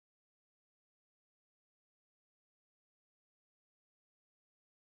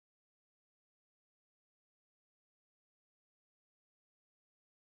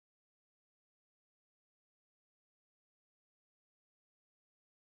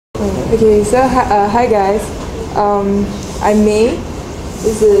Okay, so hi guys. I'm May.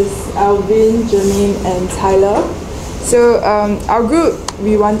 This is Alvin, Jermaine, and Tyler. So our group,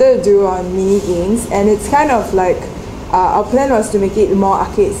 we wanted to do on mini games, and it's kind of like our plan was to make it more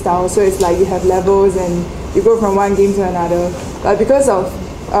arcade style. So it's like you have levels and you go from one game to another. But because of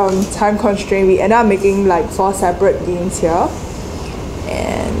time constraint, we ended up making like 4 separate games here,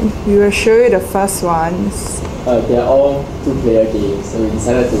 and we will show you the first ones. They are all 2-player games, so we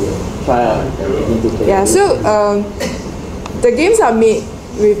decided to try out making 2-player games. So the games are made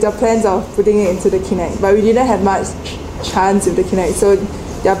with the plans of putting it into the Kinect, but we didn't have much chance with the Kinect, so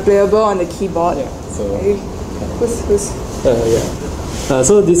they're playable on the keyboard. Yeah, so okay.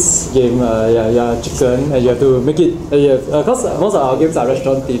 So this game, you are chicken, and you have to make it. Because most of our games are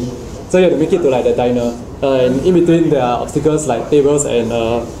restaurant themed, so you have to make it to like the diner. And in between there are obstacles like tables and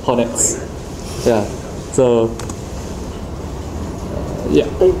hornets. Yeah. So yeah.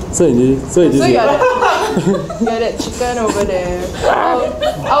 So you're that chicken over there.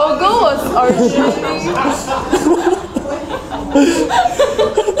 Our goal was originally.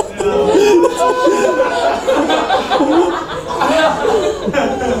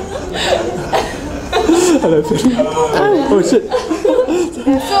 Oh shit!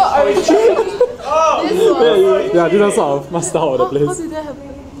 So originally, this was sort of messed out of the place. How did that happen?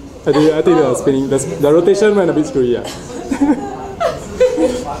 I think the spinning, the rotation went a bit screwy. Yeah.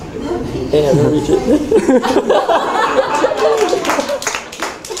 They haven't reached it.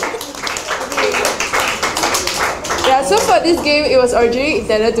 Yeah, so for this game, it was originally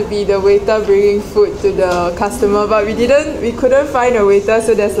intended to be the waiter bringing food to the customer, but we couldn't find a waiter,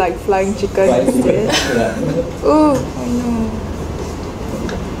 so there's like flying chicken instead. Oh no.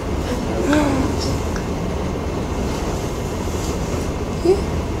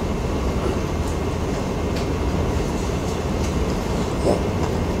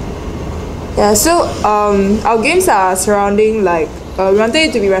 Yeah, so our games are surrounding like we wanted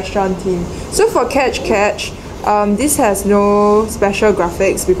it to be restaurant themed. So for Catch, this has no special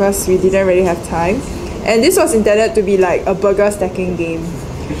graphics because we didn't really have time, and this was intended to be like a burger stacking game.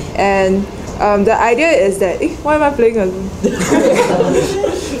 And the idea is that why am I playing alone?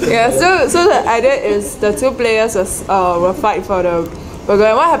 Yeah, so the idea is the 2 players will fight for the burger.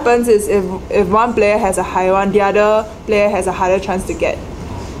 And what happens is if one player has a high one, the other player has a harder chance to get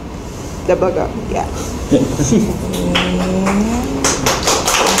the burger. Yeah.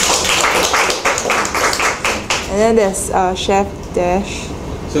 And then there's Chef Dash.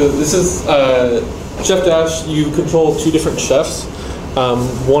 So this is Chef Dash. You control 2 different chefs,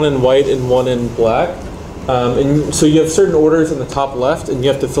 one in white and one in black. And so you have certain orders in the top left, and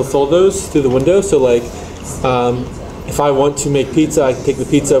you have to fulfill those through the window. So like, if I want to make pizza, I can take the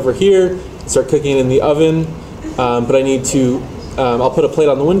pizza over here, start cooking it in the oven. But I need to, I'll put a plate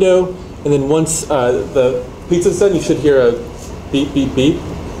on the window, and then once the pizza's done, you should hear a beep, beep, beep,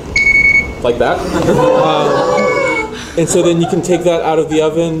 like that. And so then you can take that out of the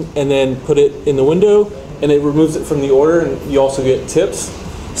oven and then put it in the window, and it removes it from the order, and you also get tips.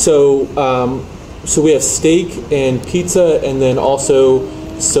 So so we have steak and pizza, and then also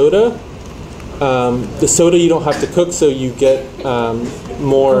soda. The soda you don't have to cook, so you get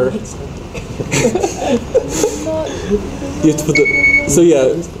more. You have to put the, so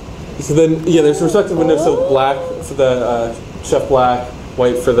yeah. So then, yeah, there's respective windows. So black for the chef black,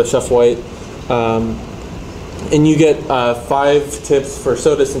 white for the chef white, and you get 5 tips for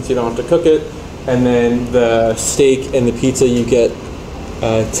soda since you don't have to cook it, and then the steak and the pizza you get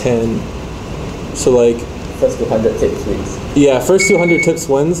 10. So like first 200 tips wins. Yeah, first 200 tips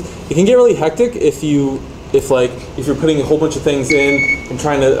wins. It can get really hectic if you're putting a whole bunch of things in and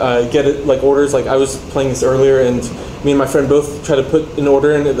trying to get it like orders. Like I was playing this earlier, and me and my friend both tried to put an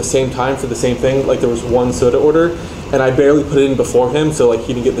order in at the same time for the same thing. Like there was 1 soda order, and I barely put it in before him, so like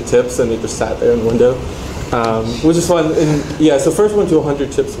he didn't get the tips, and it just sat there in the window, which is fun. And yeah, so first 1 to 100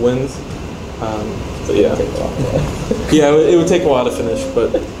 tips wins. So yeah, yeah, it would take a while to finish,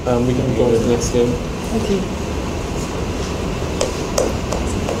 but we can go to the next game. Okay.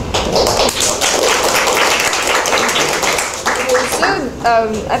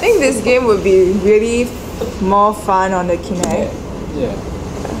 I think this game would be really more fun on the Kinect. Yeah.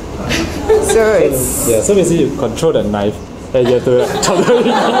 So it's so basically you control the knife and you have to chop the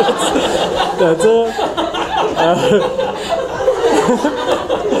ingredients.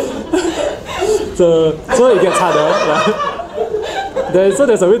 So it gets harder. So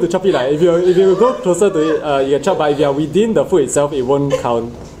there's a way to chop it. Like if you go closer to it, you can chop. But if you are within the food itself, it won't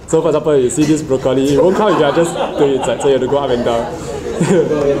count. So for example, you see this broccoli, it won't count if you are just doing it inside. So you have to go up and down.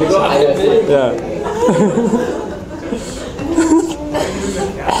 Yeah.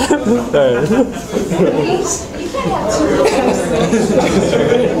 Yeah,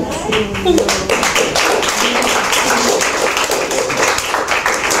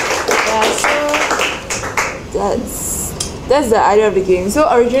 so that's the idea of the game. So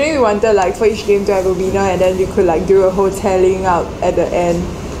originally we wanted like for each game to have a winner, and then we could like do a whole tallying out at the end.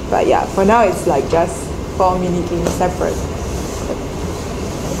 But yeah, for now it's like just 4 mini games separate.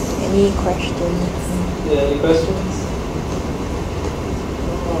 Any questions? Yeah, any questions?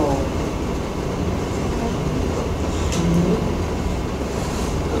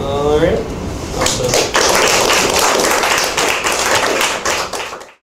 Alright.